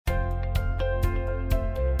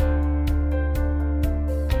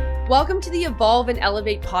Welcome to the Evolve and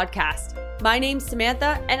Elevate podcast. My name's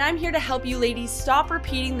Samantha, and I'm here to help you ladies stop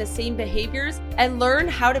repeating the same behaviors and learn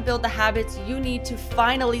how to build the habits you need to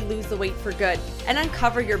finally lose the weight for good and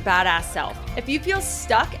uncover your badass self. If you feel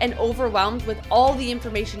stuck and overwhelmed with all the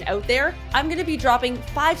information out there, I'm going to be dropping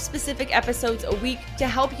 5 specific episodes a week to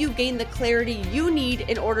help you gain the clarity you need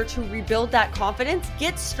in order to rebuild that confidence,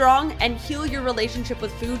 get strong, and heal your relationship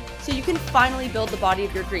with food so you can finally build the body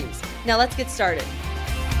of your dreams. Now let's get started.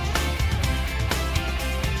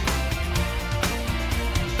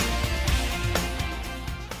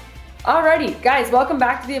 Alrighty, guys, welcome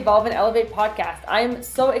back to the Evolve and Elevate podcast. I'm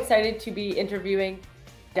so excited to be interviewing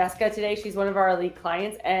Jessica today. She's one of our elite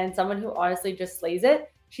clients and someone who honestly just slays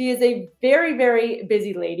it. She is a very, very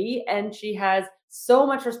busy lady and she has so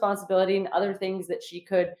much responsibility and other things that she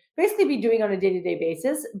could basically be doing on a day-to-day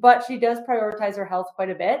basis, but she does prioritize her health quite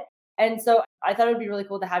a bit. And so I thought it would be really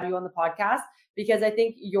cool to have you on the podcast because I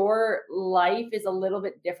think your life is a little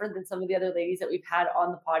bit different than some of the other ladies that we've had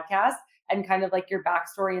on the podcast and kind of like your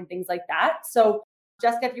backstory and things like that. So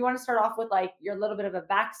Jessica, if you want to start off with like your little bit of a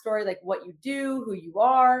backstory, like what you do, who you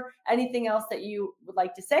are, anything else that you would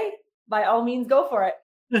like to say, by all means, go for it.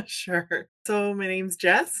 Sure. So my name's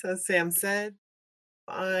Jess, as Sam said.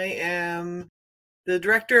 I am the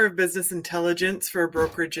Director of Business Intelligence for a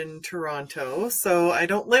brokerage in Toronto. So I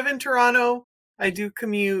don't live in Toronto. I do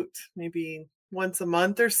commute maybe once a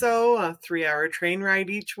month or so, a 3-hour train ride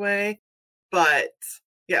each way. But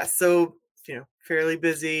yeah, so, fairly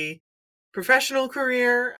busy professional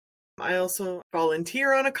career. I also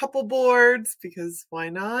volunteer on a couple boards because why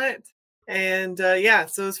not? And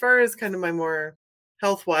so as far as kind of my more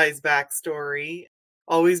health-wise backstory,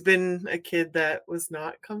 always been a kid that was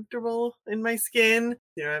not comfortable in my skin.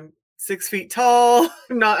 I'm 6 feet tall.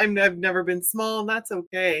 I've never been small, and that's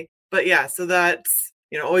okay. But yeah, so that's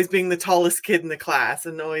always being the tallest kid in the class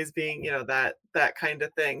and always being that kind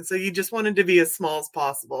of thing. So you just wanted to be as small as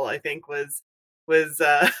possible, I think was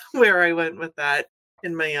where I went with that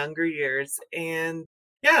in my younger years. And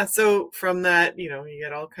yeah, so from that, you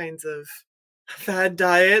get all kinds of fad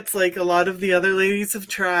diets like a lot of the other ladies have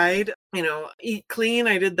tried. Eat clean.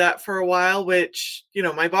 I did that for a while, which,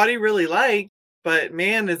 my body really liked, but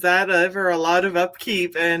man, is that ever a lot of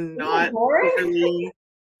upkeep and not really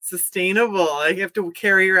sustainable. I have to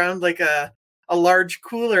carry around like a large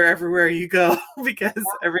cooler everywhere you go because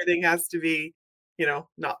everything has to be,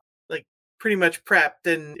 not like pretty much prepped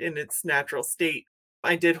and in its natural state.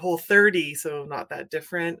 I did Whole30, so not that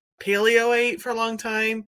different. Paleo I ate for a long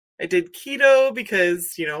time. I did keto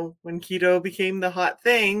because, when keto became the hot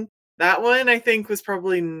thing, that one I think was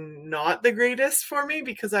probably not the greatest for me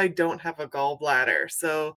because I don't have a gallbladder.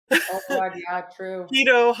 So Oh God, yeah, true.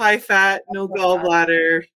 Keto, high fat, no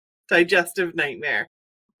gallbladder, digestive nightmare.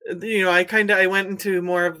 I went into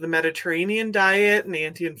more of the Mediterranean diet and the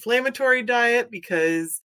anti-inflammatory diet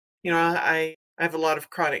because, I have a lot of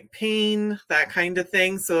chronic pain, that kind of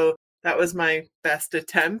thing. So that was my best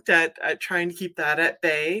attempt at trying to keep that at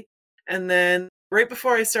bay. And then right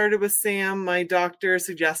before I started with Sam, my doctor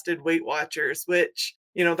suggested Weight Watchers, which,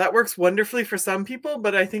 that works wonderfully for some people,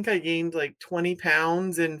 but I think I gained like 20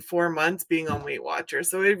 pounds in 4 months being on Weight Watchers.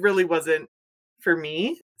 So it really wasn't for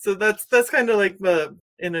me. So that's kind of like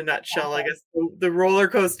in a nutshell, I guess, the roller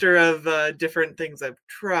coaster of different things I've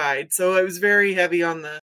tried. So I was very heavy on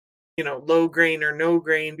the, low grain or no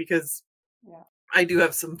grain because I do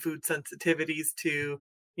have some food sensitivities to,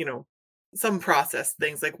 some processed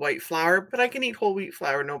things like white flour, but I can eat whole wheat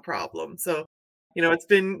flour, no problem. So, it's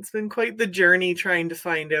been quite the journey trying to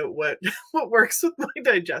find out what works with my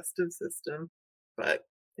digestive system. But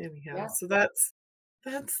anyhow, so that's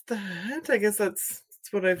that. I guess that's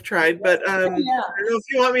what I've tried. But I don't know if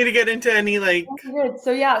you want me to get into any like. Good.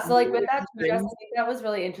 So like with that, Jess, I think that was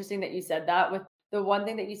really interesting that you said that. With the one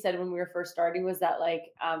thing that you said when we were first starting was that like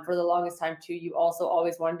for the longest time too, you also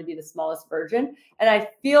always wanted to be the smallest version. And I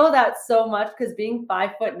feel that so much because being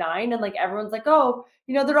 5'9" and like everyone's like, oh,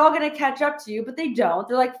 they're all gonna catch up to you, but they don't.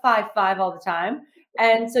 They're like 5'5" all the time.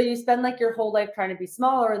 And so you spend like your whole life trying to be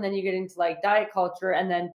smaller, and then you get into like diet culture,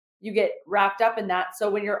 and then you get wrapped up in that.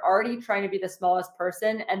 So when you're already trying to be the smallest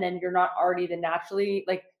person, and then you're not already the naturally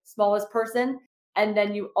like smallest person, and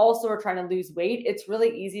then you also are trying to lose weight, it's really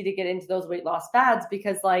easy to get into those weight loss fads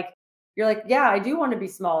because like, you're like, yeah, I do want to be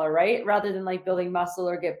smaller, right? Rather than like building muscle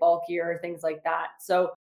or get bulkier or things like that.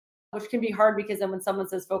 So, which can be hard because then when someone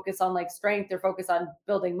says focus on like strength or focus on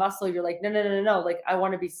building muscle, you're like, no. Like I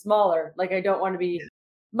want to be smaller. Like I don't want to be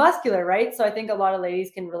muscular, right? So I think a lot of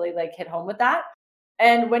ladies can really like hit home with that.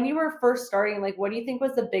 And when you were first starting, like, what do you think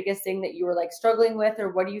was the biggest thing that you were like struggling with? Or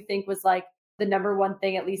what do you think was like the number one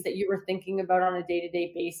thing, at least, that you were thinking about on a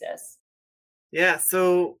day-to-day basis? Yeah,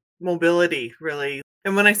 so mobility, really.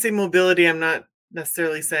 And when I say mobility, I'm not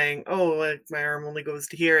necessarily saying, oh, like my arm only goes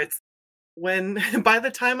to here. It's when by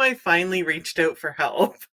the time I finally reached out for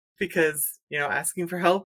help, because, asking for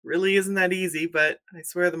help really isn't that easy, but I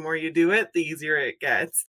swear the more you do it, the easier it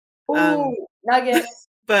gets. Um, Ooh, nugget.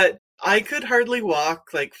 but I could hardly walk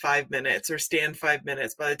like 5 minutes or stand 5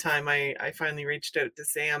 minutes by the time I finally reached out to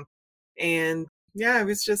Sam. And yeah, I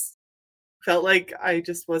was just felt like I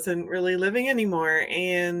just wasn't really living anymore.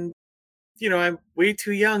 And, I'm way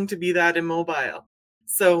too young to be that immobile.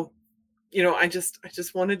 So, I just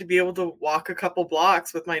wanted to be able to walk a couple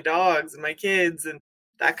blocks with my dogs and my kids and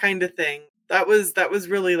that kind of thing. That was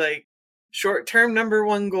really like short-term number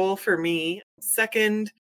one goal for me.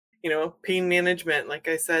 Second, pain management. Like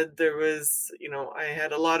I said, there was, I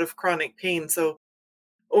had a lot of chronic pain. So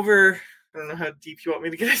over, I don't know how deep you want me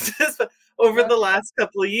to get into this, but over Yeah. the last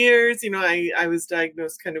couple of years, I was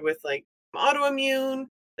diagnosed kind of with like autoimmune,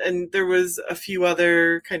 and there was a few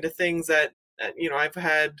other kind of things that I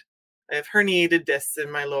have herniated discs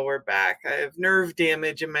in my lower back. I have nerve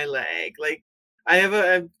damage in my leg. Like I have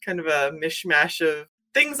a kind of a mishmash of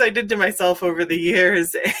things I did to myself over the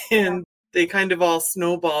years, and they kind of all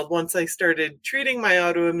snowballed once I started treating my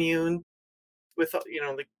autoimmune with,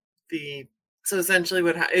 the so essentially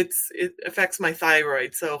it affects my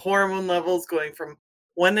thyroid. So hormone levels going from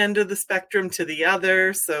one end of the spectrum to the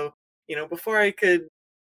other. So, before I could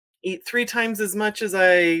eat 3 times as much as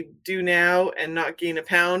I do now and not gain a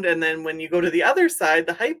pound. And then when you go to the other side,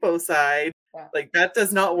 the hypo side, Yeah. like that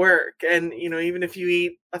does not work. And, even if you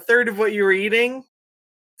eat a third of what you were eating,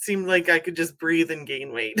 seemed like I could just breathe and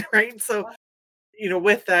gain weight, right? So,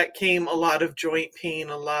 with that came a lot of joint pain,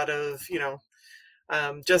 a lot of,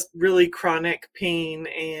 just really chronic pain.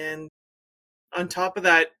 And on top of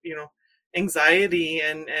that, anxiety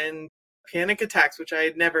and panic attacks, which I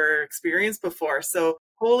had never experienced before. So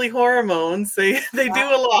holy hormones, they do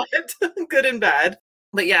a lot, good and bad.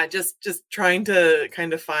 But yeah, just trying to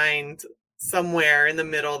kind of find somewhere in the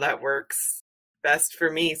middle that works best for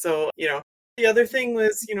me. So, the other thing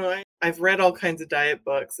was, I've read all kinds of diet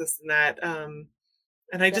books, this and that.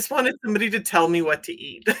 And I just wanted somebody to tell me what to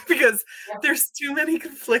eat because there's too many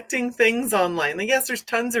conflicting things online. Like, yes, there's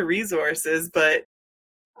tons of resources, but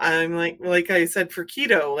I'm like I said, for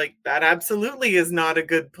keto, like that absolutely is not a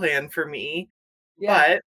good plan for me.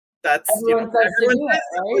 Yeah. But that's, Everyone says to everyone do says,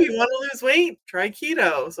 it, oh, right? you want to lose weight, try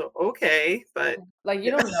keto. So, okay. But Like,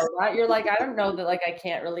 you don't know that. You're like, I don't know that, like, I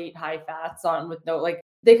can't really eat high fats on with no, like,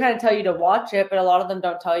 they kind of tell you to watch it, but a lot of them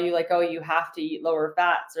don't tell you, like, oh, you have to eat lower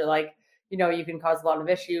fats, or like, you can cause a lot of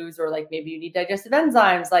issues, or like maybe you need digestive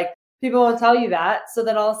enzymes. Like, people won't tell you that. So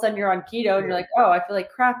then all of a sudden you're on keto and you're like, oh, I feel like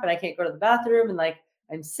crap and I can't go to the bathroom and like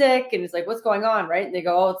I'm sick. And it's like, what's going on? Right. And they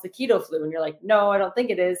go, oh, it's the keto flu. And you're like, no, I don't think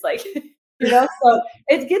it is. Like, so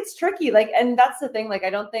it gets tricky. Like, and that's the thing. Like, I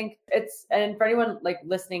don't think it's, and for anyone like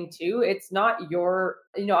listening to, it's not your,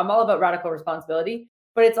 I'm all about radical responsibility,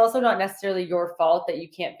 but it's also not necessarily your fault that you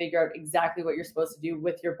can't figure out exactly what you're supposed to do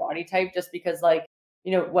with your body type just because, like,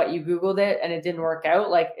 what, you Googled it and it didn't work out.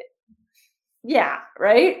 Like, yeah.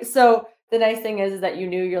 Right. So the nice thing is that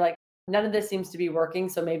you're like, none of this seems to be working.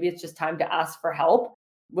 So maybe it's just time to ask for help,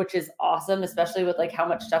 which is awesome, especially with like how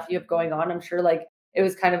much stuff you have going on. I'm sure like it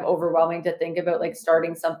was kind of overwhelming to think about like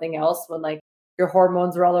starting something else when like your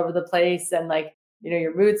hormones are all over the place and like,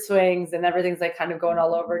 your mood swings and everything's like kind of going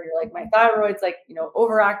all over. And you're like, my thyroid's like,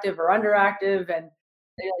 overactive or underactive. And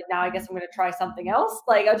you're like, now I guess I'm going to try something else.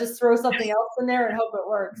 Like, I'll just throw something else in there and hope it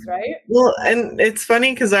works. Right. well, and it's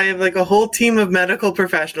funny because I have like a whole team of medical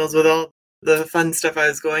professionals with all the fun stuff I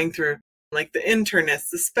was going through, like the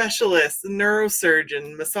internist, the specialist, the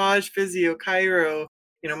neurosurgeon, massage, physio, chiro,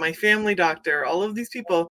 my family doctor, all of these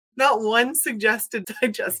people, not one suggested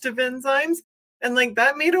digestive enzymes. And like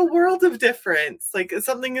that made a world of difference. Like it's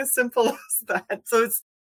something as simple as that. So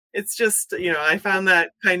it's just, I found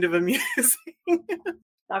that kind of amusing.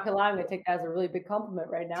 Not gonna lie, I'm gonna take that as a really big compliment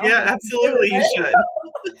right now. Yeah, absolutely. You should.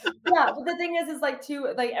 Yeah, but the thing is like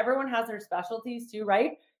too, like everyone has their specialties too,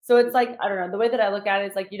 right? So it's like, I don't know, the way that I look at it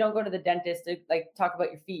is like you don't go to the dentist to like talk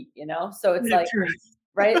about your feet, So it's Yeah, like, true.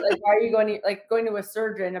 right? Like, why are you going to a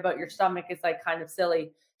surgeon about your stomach is like kind of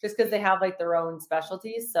silly just because they have like their own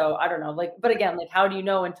specialties. So I don't know, like, but again, like, how do you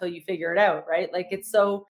know until you figure it out, right? Like,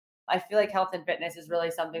 I feel like health and fitness is really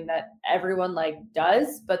something that everyone like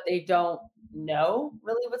does, but they don't know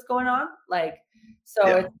really what's going on. Like, so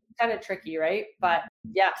Yeah. it's kind of tricky, right? But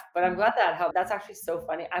yeah, but I'm glad that helped. That's actually so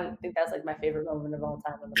funny. I think that's like my favorite moment of all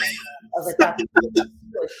time. I was like, that's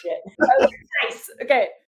really shit. I was like, nice. Okay.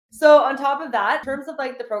 So on top of that, in terms of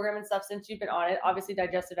like the program and stuff, since you've been on it, obviously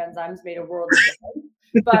digestive enzymes made a world of difference.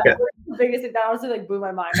 But Yeah. the biggest thing that honestly like blew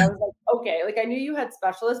my mind. I was like, okay, like I knew you had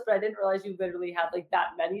specialists, but I didn't realize you literally had like that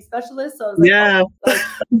many specialists. So I was like, Yeah.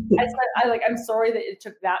 oh, like I'm sorry that it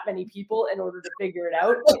took that many people in order to figure it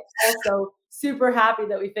out. But also super happy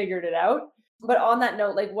that we figured it out. But on that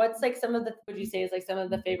note, like what's like some of the would you say is like some of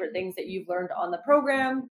the favorite things that you've learned on the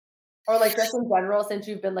program or like just in general since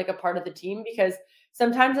you've been like a part of the team? Because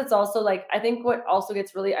sometimes it's also like I think what also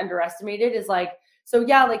gets really underestimated is like so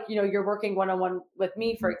yeah, like you're working one-on-one with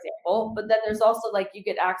me, for example, but then there's also like you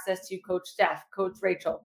get access to Coach Steph, Coach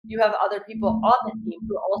Rachel. You have other people on the team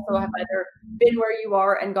who also have either been where you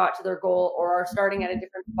are and got to their goal or are starting at a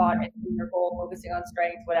different spot and in their goal, focusing on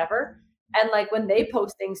strength, whatever. And like when they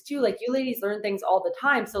post things too, like you ladies learn things all the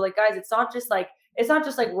time. So like guys, it's not just like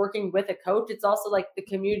working with a coach, it's also like the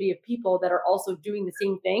community of people that are also doing the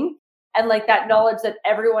same thing. And like that knowledge that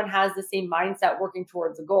everyone has the same mindset working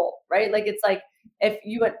towards a goal, right? Like it's like if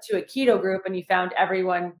you went to a keto group and you found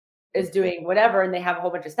everyone is doing whatever and they have a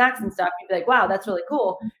whole bunch of snacks and stuff, you'd be like, wow, that's really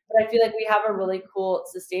cool. But I feel like we have a really cool,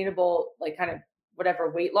 sustainable, like kind of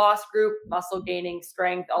whatever weight loss group, muscle gaining,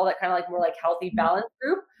 strength, all that kind of like more like healthy balance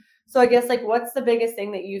group. So I guess like what's the biggest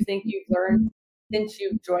thing that you think you've learned since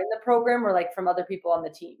you've joined the program or like from other people on the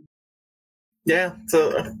team? Yeah,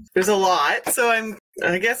 so there's a lot. So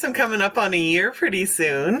I guess I'm coming up on a year pretty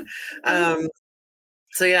soon.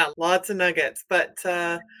 So yeah, lots of nuggets. But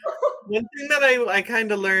one thing that I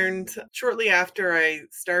kind of learned shortly after I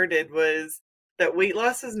started was that weight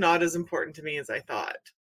loss is not as important to me as I thought.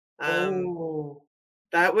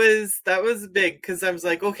 That was big because I was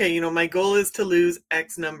like, okay, my goal is to lose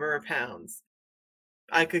X number of pounds.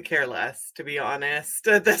 I could care less, to be honest,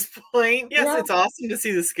 at this point. Yes, it's awesome to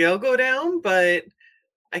see the scale go down, but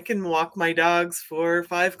I can walk my dogs for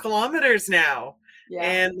 5 kilometers now. Yeah.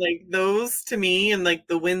 And like those to me and like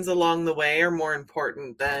the wins along the way are more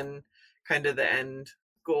important than kind of the end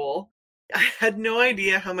goal. I had no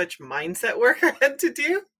idea how much mindset work I had to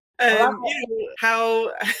do.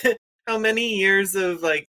 How how many years of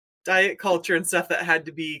like diet culture and stuff that had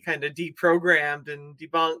to be kind of deprogrammed and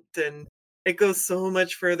debunked, and it goes so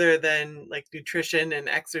much further than like nutrition and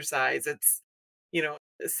exercise. It's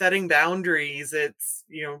setting boundaries, it's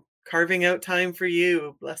carving out time for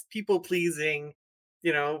you, less people pleasing.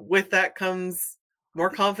 With that comes more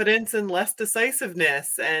confidence and less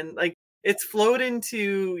decisiveness, and like it's flowed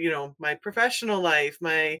into my professional life,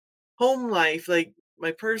 my home life, like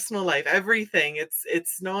my personal life, everything.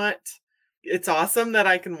 It's awesome that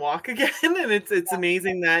I can walk again, and it's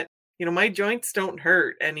amazing that my joints don't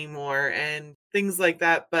hurt anymore and things like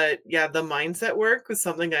that. But yeah, the mindset work was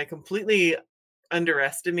something I completely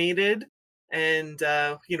underestimated. And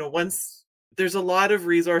once there's a lot of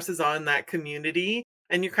resources on that community,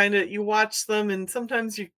 and you watch them, and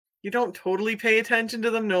sometimes you don't totally pay attention to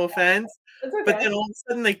them, no offense. Okay. But then all of a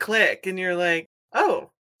sudden they click and you're like, oh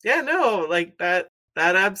yeah, no, like that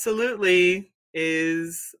absolutely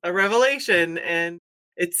is a revelation. And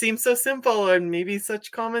it seems so simple and maybe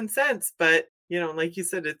such common sense, but like you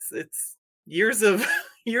said, it's years of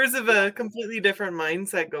years of a completely different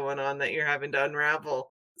mindset going on that you're having to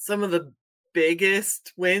unravel. Some of the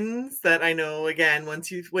biggest wins that I know, again,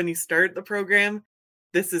 when you start the program,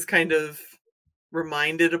 this is kind of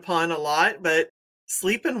reminded upon a lot, but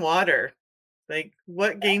sleep and water. Like,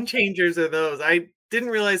 what game changers are those? I didn't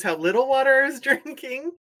realize how little water I was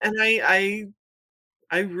drinking, and I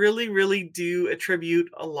really, really do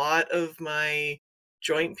attribute a lot of my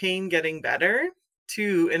joint pain getting better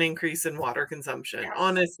to an increase in water consumption. Yes.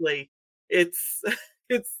 Honestly, it's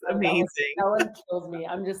amazing. That one kills me.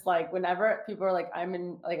 I'm just like, whenever people are like, I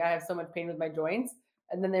have so much pain with my joints,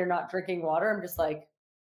 and then they're not drinking water, I'm just like,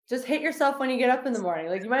 just hit yourself when you get up in the morning.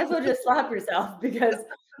 Like, you might as well just slap yourself because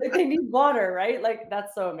like they need water, right? Like,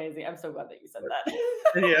 that's so amazing. I'm so glad that you said that.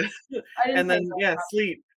 Yeah. And then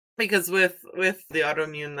sleep. Because with the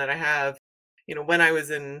autoimmune that I have, when I was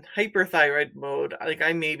in hyperthyroid mode, like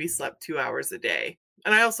I maybe slept 2 hours a day.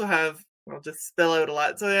 And I also I'll just spill out a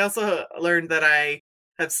lot. So I also learned that I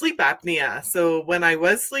have sleep apnea. So when I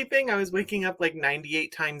was sleeping, I was waking up like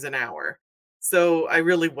 98 times an hour. So I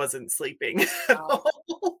really wasn't sleeping at all.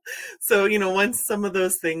 So, once some of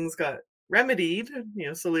those things got remedied,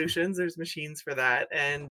 solutions, there's machines for that.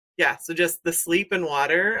 And yeah, so just the sleep and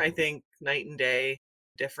water, I think night and day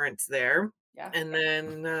difference there. Yeah. And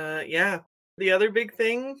then, the other big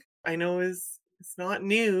thing I know is it's not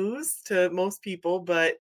news to most people,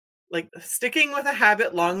 but like sticking with a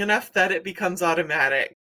habit long enough that it becomes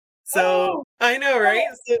automatic. So I know, right?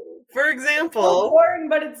 So, for example, so boring,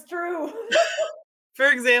 but it's true. for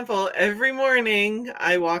example, every morning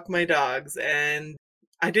I walk my dogs, and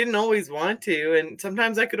I didn't always want to, and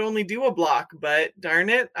sometimes I could only do a block, but darn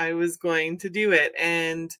it, I was going to do it.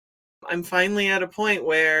 And I'm finally at a point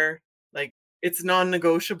where like it's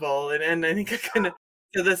non-negotiable, and I think I kind of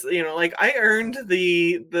to this, like I earned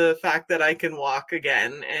the fact that I can walk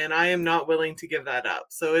again, and I am not willing to give that up.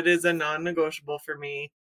 So it is a non-negotiable for me,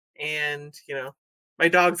 and my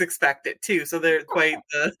dogs expect it too, so they're quite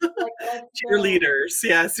the Like, let's go. cheerleaders.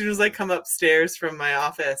 Yeah, as soon as I come upstairs from my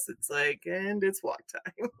office, it's like, and it's walk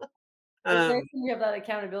time. It's Um, nice when you have that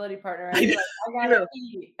accountability partner, I right? know, You're like, I I gotta know.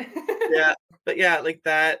 eat. Yeah, but yeah, like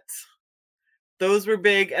that. Those were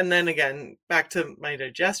big, and then again, back to my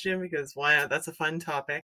digestion because why not? That's a fun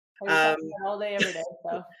topic. We talk Um, about all day, every day.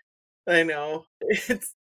 So I know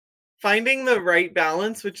it's finding the right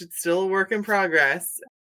balance, which is still a work in progress.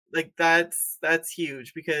 Like that's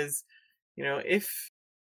huge because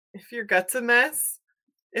if your gut's a mess,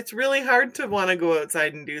 it's really hard to want to go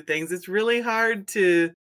outside and do things. It's really hard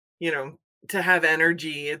to, you know, to have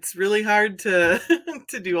energy. It's really hard to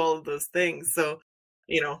to do all of those things. So,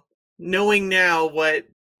 you know, knowing now what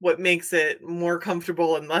makes it more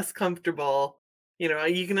comfortable and less comfortable,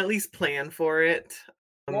 you can at least plan for it.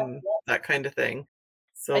 yep. That kind of thing.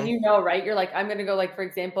 And So, right? You're like, I'm gonna go like, for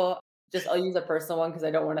example, just I'll use a personal one because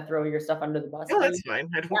I don't want to throw your stuff under the bus, oh, right? that's fine.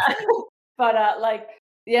 I don't Yeah. care. But like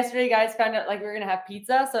yesterday, guys found out like we were gonna have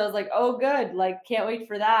pizza. So I was like, oh good, like can't wait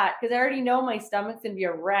for that. Cause I already know my stomach's gonna be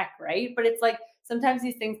a wreck, right? But it's like sometimes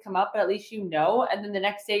these things come up, but at least you know. And then the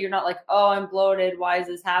next day you're not like, oh, I'm bloated. Why is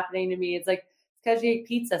this happening to me? It's like it's because you ate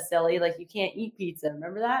pizza, silly. Like you can't eat pizza.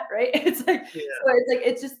 Remember that, right? It's like Yeah. so it's like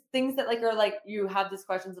it's just things that like are like you have these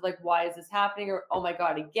questions of like, why is this happening? Or oh my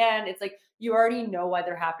God, again. It's like you already know why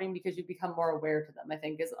they're happening because you become more aware to them, I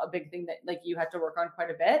think is a big thing that like you had to work on quite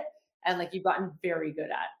a bit and like you've gotten very good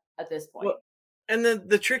at this point. Well, and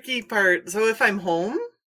the tricky part, so if I'm home,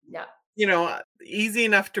 Yeah. easy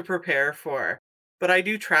enough to prepare for, but I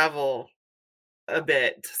do travel a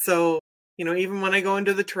bit. So, even when I go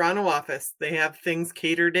into the Toronto office, they have things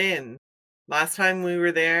catered in. Last time we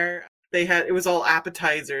were there, it was all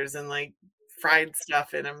appetizers and like fried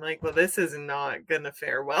stuff. And I'm like, well, this is not going to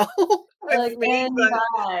fare well with Like me. and But,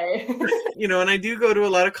 bye. and I do go to a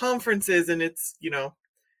lot of conferences, and it's,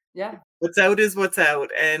 Yeah. what's out is what's out.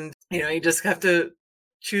 And, you just have to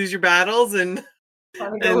choose your battles Kind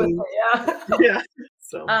of go with and it. Yeah. yeah.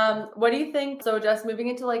 So, What do you think? So just moving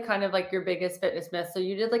into like kind of like your biggest fitness myth. So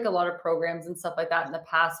you did like a lot of programs and stuff like that in the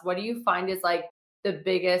past. What do you find is like the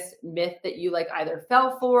biggest myth that you like either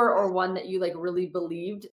fell for or one that you like really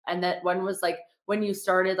believed? And that one was like when you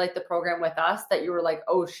started like the program with us that you were like,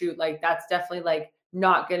 oh shoot, like that's definitely like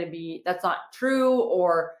not gonna be that's not true,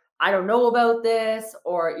 or I don't know about this,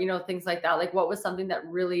 or things like that. Like what was something that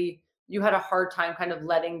really you had a hard time kind of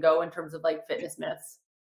letting go in terms of like fitness myths?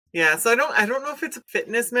 yeah, so I don't know if it's a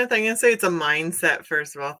fitness myth. I'm gonna say it's a mindset,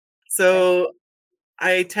 first of all. Okay. So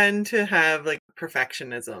I tend to have like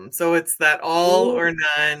perfectionism. So it's that all Ooh, or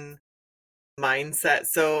none mindset.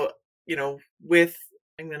 So, with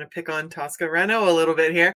I'm gonna pick on Tosca Reno a little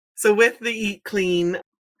bit here. So with the eat clean,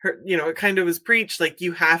 it kind of was preached like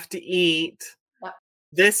you have to eat yeah.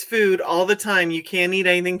 this food all the time. You can't eat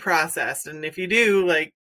anything processed. And if you do,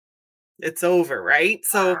 like it's over, right?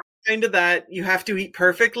 So kind of that you have to eat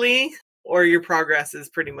perfectly or your progress is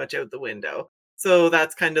pretty much out the window. So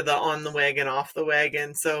that's kind of the on the wagon, off the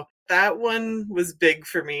wagon. So that one was big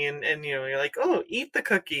for me. And you're like, oh, eat the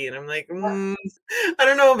cookie. And I'm like, I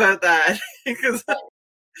don't know about that. Because That's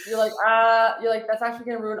actually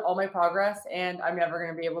going to ruin all my progress and I'm never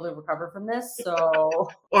going to be able to recover from this. So,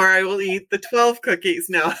 or I will eat the 12 cookies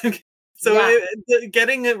now. So yeah.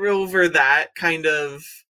 getting it over that kind of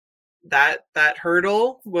that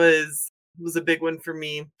hurdle was a big one for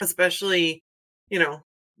me, especially,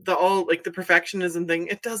 the all like the perfectionism thing.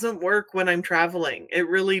 It doesn't work when I'm traveling. It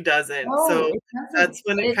really doesn't. No, So it doesn't. that's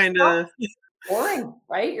when And it it kind of sucks. Boring,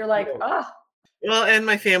 right? You're like, ah, well, and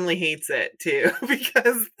my family hates it too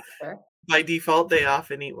because okay. by default they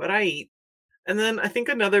often eat what I eat. And then I think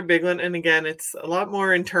another big one, and again, it's a lot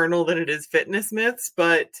more internal than it is fitness myths,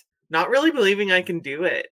 but not really believing I can do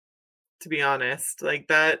it, to be honest. Like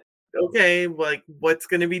that, okay, like what's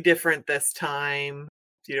going to be different this time?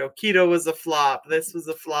 Keto was a flop, this was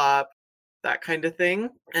a flop, that kind of thing.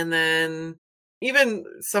 And then even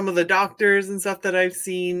some of the doctors and stuff that I've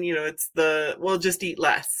seen, it's well, just eat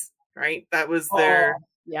less, right? That was their Oh,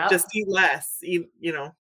 yep. just eat less, eat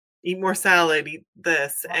more salad, eat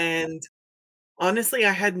this. And honestly,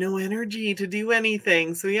 I had no energy to do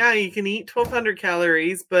anything. So yeah, you can eat 1,200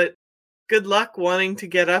 calories, but good luck wanting to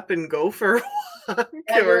get up and go for a walk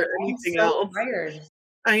Yeah, or I'm anything so else. tired.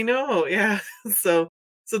 I know, yeah. So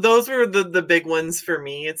so those were the big ones for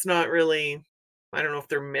me. It's not really, I don't know if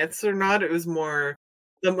they're myths or not. It was more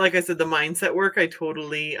the, like I said, the mindset work I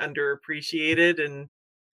totally underappreciated, and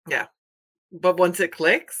yeah. But once it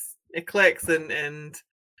clicks, and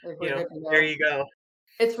Like you we're know, good to there go. you go.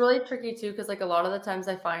 It's really tricky too, because like a lot of the times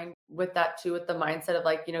I find with that too, with the mindset of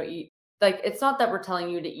like, eat like it's not that we're telling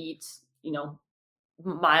you to eat, you know,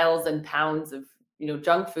 miles and pounds of,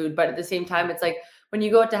 junk food, but at the same time, it's like when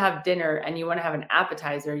you go out to have dinner and you want to have an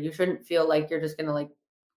appetizer, you shouldn't feel like you're just gonna like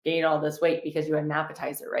gain all this weight because you had an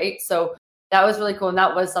appetizer, right? So that was really cool. And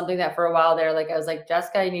that was something that for a while there, like I was like,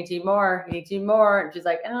 Jessica, you need to eat more, you need to eat more. And she's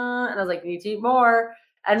like, and I was like, you need to eat more.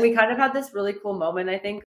 And we kind of had this really cool moment, I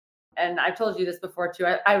think, and I've told you this before too.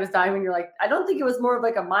 I was dying when you're like, I don't think it was more of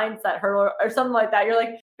like a mindset hurdle or something like that. You're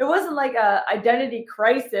like, it wasn't like a identity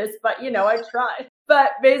crisis, but I tried.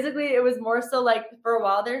 But basically, it was more so like for a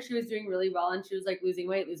while there, she was doing really well and she was like losing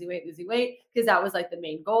weight, losing weight, losing weight, because that was like the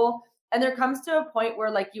main goal. And there comes to a point where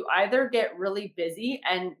like you either get really busy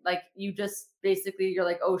and like you just basically you're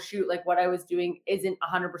like, oh shoot, like what I was doing isn't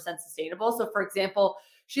 100% sustainable. So for example,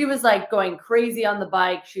 she was like going crazy on the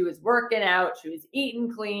bike. She was working out. She was eating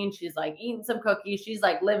clean. She's like eating some cookies. She's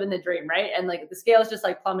like living the dream, right? And like the scale is just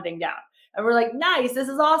like plummeting down. And we're like, nice, this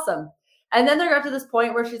is awesome. And then there got to this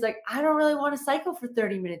point where she's like, I don't really want to cycle for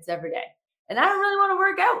 30 minutes every day. And I don't really want to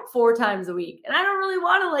work out 4 times a week. And I don't really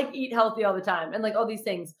want to like eat healthy all the time and like all these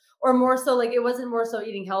things. Or more so, like it wasn't more so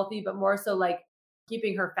eating healthy, but more so like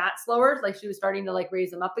keeping her fat slower. Like she was starting to like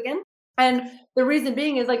raise them up again. And the reason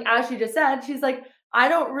being is like, as she just said, she's like, I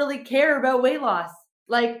don't really care about weight loss.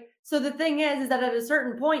 Like, so the thing is that at a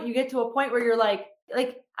certain point, you get to a point where you're like,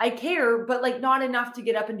 I care, but like not enough to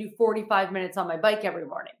get up and do 45 minutes on my bike every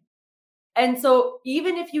morning. And so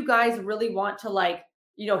even if you guys really want to like,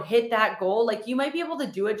 hit that goal, like you might be able to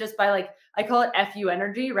do it just by like, I call it FU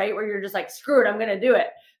energy, right? Where you're just like, screw it, I'm going to do it.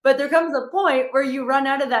 But there comes a point where you run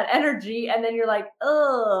out of that energy and then you're like,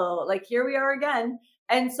 oh, like here we are again.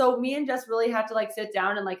 And so me and Jess really had to like sit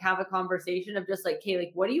down and like have a conversation of just like, okay,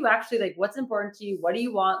 like what do you actually like? What's important to you? What do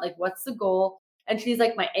you want? Like, what's the goal? And she's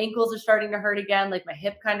like, my ankles are starting to hurt again. Like my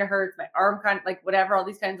hip kind of hurts, my arm kind of like whatever, all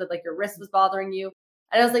these kinds of like your wrist was bothering you.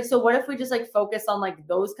 And I was like, so what if we just like focus on like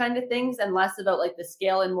those kind of things and less about like the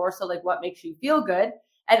scale and more so like what makes you feel good?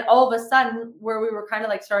 And all of a sudden, where we were kind of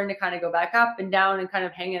like starting to kind of go back up and down and kind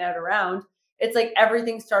of hanging out around, it's like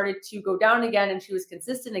everything started to go down again and she was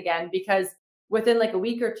consistent again because within like a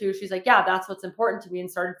week or two, she's like, yeah, that's what's important to me, and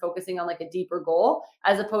started focusing on like a deeper goal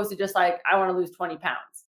as opposed to just like, I want to lose 20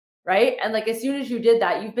 pounds. Right. And like as soon as you did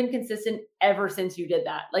that, you've been consistent ever since you did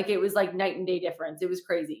that. Like it was like night and day difference. It was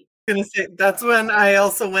crazy. Gonna say that's when I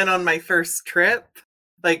also went on my first trip,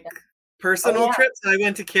 like Yeah. Oh personal yeah. trip. So I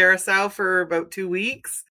went to Curacao for about 2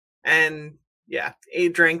 weeks, and yeah,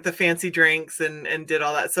 drank the fancy drinks and did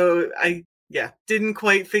all that. So I didn't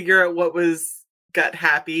quite figure out what was gut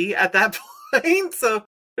happy at that point. So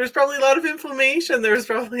there's probably a lot of inflammation. There's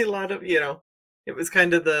probably a lot of it was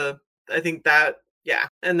kind of I think that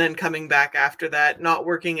and then coming back after that, not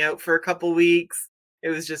working out for a couple weeks, it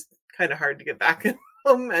was just kind of hard to get back in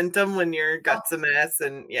momentum when your Oh, gut's a mess,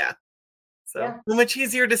 and so yeah. much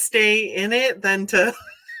easier to stay in it than to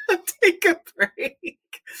take a break.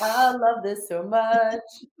 I love this so much.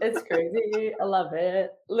 It's crazy. I love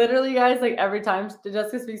it. Literally, guys, like every time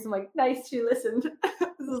Jessica speaks, I'm like, nice, she listened.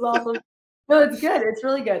 This is awesome. No, it's good. It's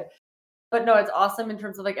really good. But no, it's awesome in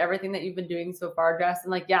terms of like everything that you've been doing so far, Jess.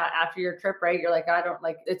 And like, yeah, after your trip, right? You're like, I don't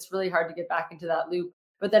like it's really hard to get back into that loop.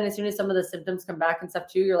 But then as soon as some of the symptoms come back and stuff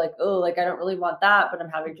too, you're like, oh, like I don't really want that, but I'm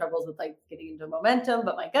having troubles with like getting into momentum,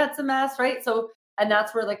 but my gut's a mess, right? So and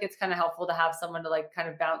that's where like it's kind of helpful to have someone to like kind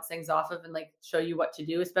of bounce things off of and like show you what to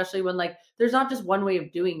do, especially when like there's not just one way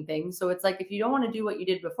of doing things. So it's like if you don't want to do what you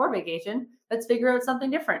did before vacation, let's figure out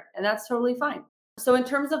something different. And that's totally fine. So, in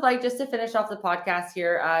terms of like, just to finish off the podcast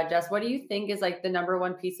here, Jess, what do you think is like the number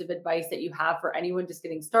one piece of advice that you have for anyone just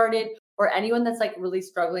getting started or anyone that's like really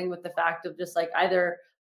struggling with the fact of just like either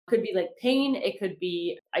could be like pain, it could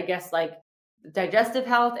be, I guess, like digestive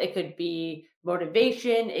health, it could be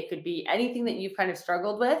motivation, it could be anything that you've kind of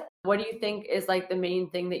struggled with. What do you think is like the main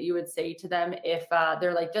thing that you would say to them if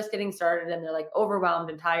they're like just getting started and they're like overwhelmed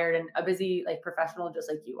and tired and a busy like professional just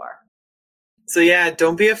like you are? So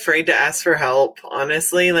don't be afraid to ask for help.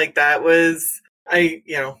 Honestly, like that was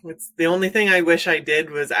it's the only thing I wish I did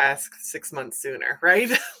was ask 6 months sooner, right?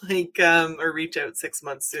 Like or reach out 6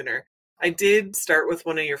 months sooner. I did start with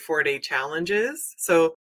one of your 4-day challenges.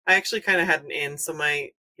 So I actually kind of had an in. So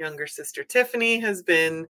my younger sister Tiffany has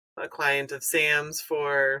been a client of Sam's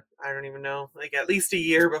for I don't even know, like at least a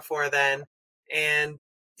year before then. And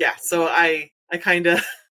so I kind of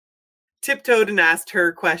tiptoed and asked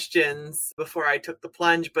her questions before I took the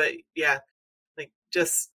plunge. But yeah, like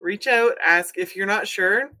just reach out, ask if you're not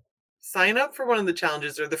sure, sign up for one of the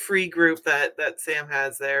challenges or the free group that Sam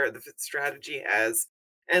has there, the Fit Strategy has.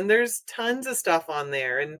 And there's tons of stuff on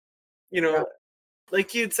there. And, you know,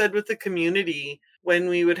 like you'd said with the community, when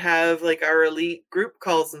we would have like our elite group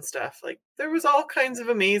calls and stuff, like there was all kinds of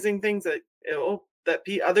amazing things that,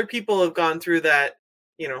 other people have gone through that,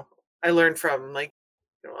 I learned from, like,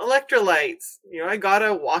 electrolytes, I got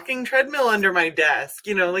a walking treadmill under my desk,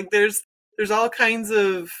 like there's all kinds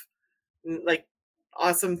of like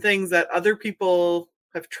awesome things that other people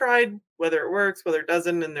have tried, whether it works, whether it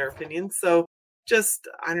doesn't, in their opinions. So just,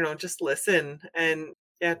 I don't know, just listen, and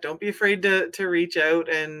yeah, don't be afraid to reach out,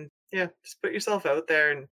 and yeah, just put yourself out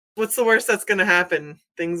there. And what's the worst that's going to happen?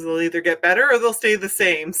 Things will either get better or they'll stay the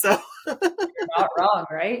same. So you're not wrong,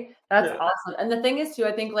 right? That's awesome. And the thing is too,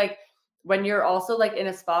 I think like when you're also like in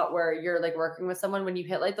a spot where you're like working with someone, when you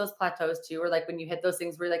hit like those plateaus too, or like when you hit those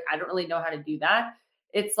things where you're like, I don't really know how to do that.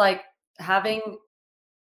 It's like having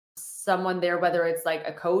someone there, whether it's like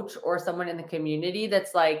a coach or someone in the community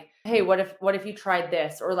that's like, hey, what if you tried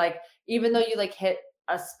this? Or like, even though you like hit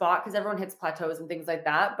a spot, because everyone hits plateaus and things like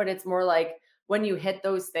that, but it's more like when you hit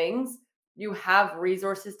those things, you have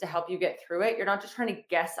resources to help you get through it. You're not just trying to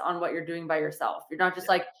guess on what you're doing by yourself. You're not just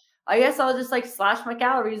like, I guess I'll just like slash my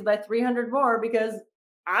calories by 300 more because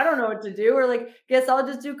I don't know what to do, or like, guess I'll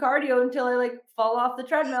just do cardio until I like fall off the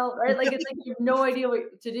treadmill, right? Like, it's like you have no idea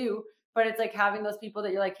what to do, but it's like having those people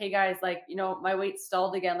that you're like, hey guys, like, my weight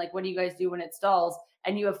stalled again. Like, what do you guys do when it stalls?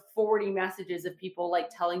 And you have 40 messages of people like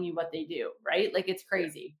telling you what they do, right? Like, it's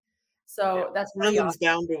crazy. So that's really awesome.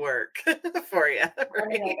 Bound to work for you.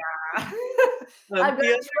 Right? I'm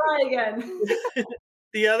going to try again.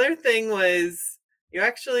 The other thing was you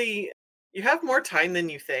have more time than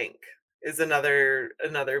you think is another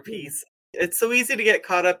piece. It's so easy to get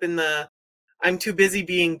caught up in the I'm too busy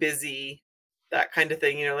being busy, that kind of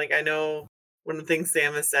thing. Like, I know one of the things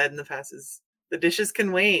Sam has said in the past is the dishes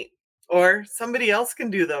can wait, or somebody else can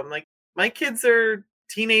do them. Like, my kids are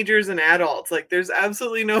teenagers and adults. Like, there's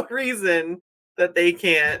absolutely no reason that they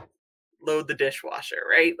can't load the dishwasher,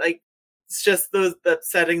 right? Like, it's just that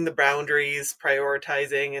setting the boundaries,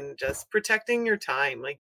 prioritizing, and just protecting your time.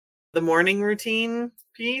 Like, the morning routine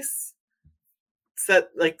piece set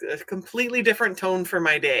like a completely different tone for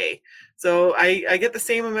my day. So I get the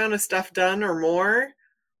same amount of stuff done or more.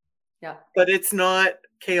 Yeah. But it's not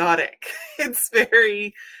chaotic. It's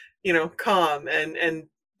very, calm, and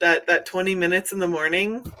that 20 minutes in the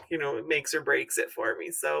morning, it makes or breaks it for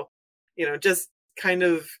me. So, just kind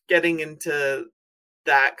of getting into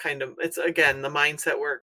that kind of, it's again, the mindset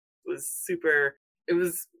work was super. It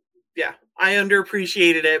was, yeah, I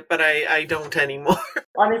underappreciated it, but I don't anymore.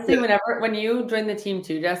 Honestly, when you joined the team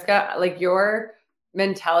too, Jessica, like your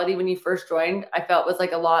mentality when you first joined, I felt was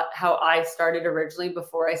like a lot how I started originally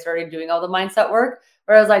before I started doing all the mindset work,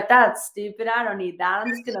 where I was like, that's stupid. I don't need that. I'm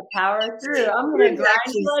just going to power through. I'm going to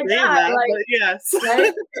grind like that. Like, yes.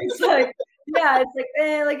 Right? It's like, yeah, it's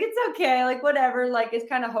like, like, it's okay. Like, whatever. Like, it's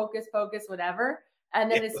kind of hocus pocus, whatever. And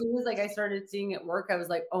then as soon as like I started seeing it work, I was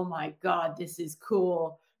like, oh my God, this is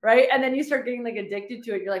cool. Right. And then you start getting like addicted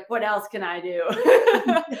to it. You're like, what else can I do?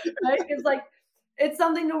 Right. It's like, it's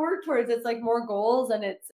something to work towards. It's like more goals, and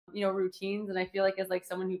it's, routines. And I feel like as like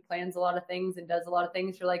someone who plans a lot of things and does a lot of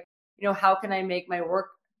things, you're like, how can I make my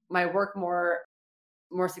work more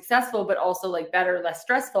successful, but also like better, less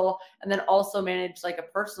stressful, and then also manage like a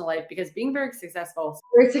personal life, because being very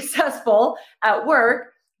successful at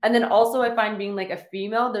work. And then also I find being like a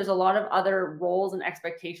female, there's a lot of other roles and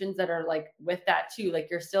expectations that are like with that too. Like,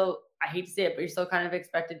 you're still, I hate to say it, but you're still kind of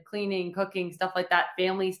expected cleaning, cooking, stuff like that,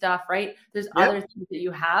 family stuff, right? There's other things that you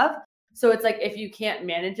have. So it's like, if you can't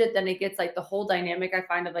manage it, then it gets like the whole dynamic I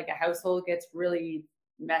find of like a household gets really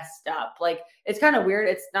messed up. Like, it's kind of weird.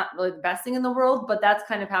 It's not really the best thing in the world, but that's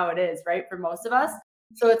kind of how it is, right? For most of us.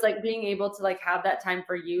 So it's like being able to like have that time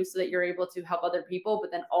for you so that you're able to help other people,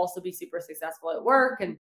 but then also be super successful at work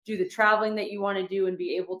and do the traveling that you want to do and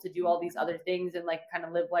be able to do all these other things and like kind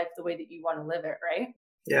of live life the way that you want to live it. Right.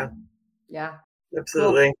 Yeah. Yeah.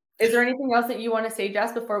 Absolutely. Cool. Is there anything else that you want to say,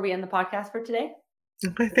 Jess, before we end the podcast for today?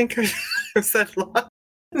 I think I've said a lot.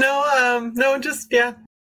 No, just, yeah.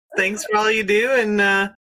 Thanks for all you do. And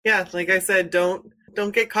yeah, like I said, don't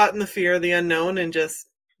get caught in the fear of the unknown, and just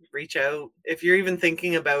reach out if you're even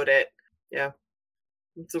thinking about it. Yeah.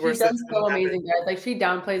 It's the worst. She does so amazing, guys. Like, she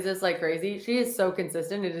downplays this like crazy. She is so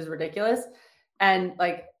consistent. It is ridiculous. And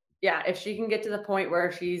like, yeah, if she can get to the point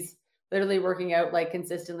where she's literally working out like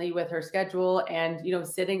consistently with her schedule and, you know,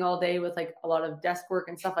 sitting all day with like a lot of desk work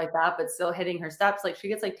and stuff like that, but still hitting her steps. Like she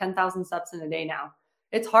gets like 10,000 steps in a day now.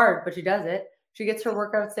 It's hard, but she does it. She gets her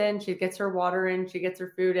workouts in, she gets her water in, she gets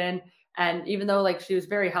her food in. And even though like she was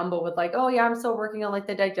very humble with like, oh yeah, I'm still working on like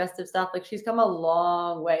the digestive stuff, like she's come a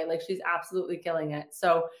long way. Like she's absolutely killing it.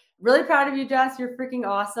 So really proud of you, Jess. You're freaking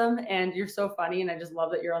awesome. And you're so funny. And I just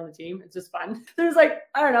love that you're on the team. It's just fun. There's like,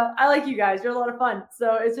 I don't know. I like you guys. You're a lot of fun.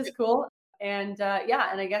 So it's just cool. And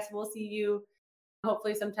yeah, and I guess we'll see you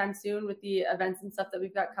hopefully sometime soon with the events and stuff that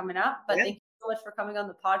we've got coming up. But thank you so much for coming on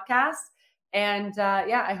the podcast. And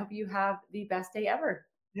yeah, I hope you have the best day ever.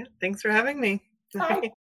 Yeah, thanks for having me.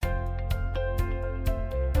 Bye.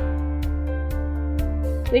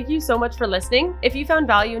 Thank you so much for listening. If you found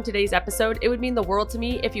value in today's episode, it would mean the world to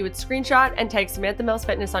me if you would screenshot and tag Samantha Mills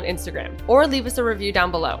Fitness on Instagram or leave us a review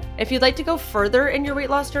down below. If you'd like to go further in your weight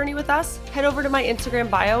loss journey with us, head over to my Instagram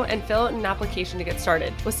bio and fill out an application to get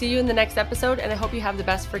started. We'll see you in the next episode, and I hope you have the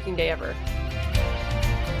best freaking day ever.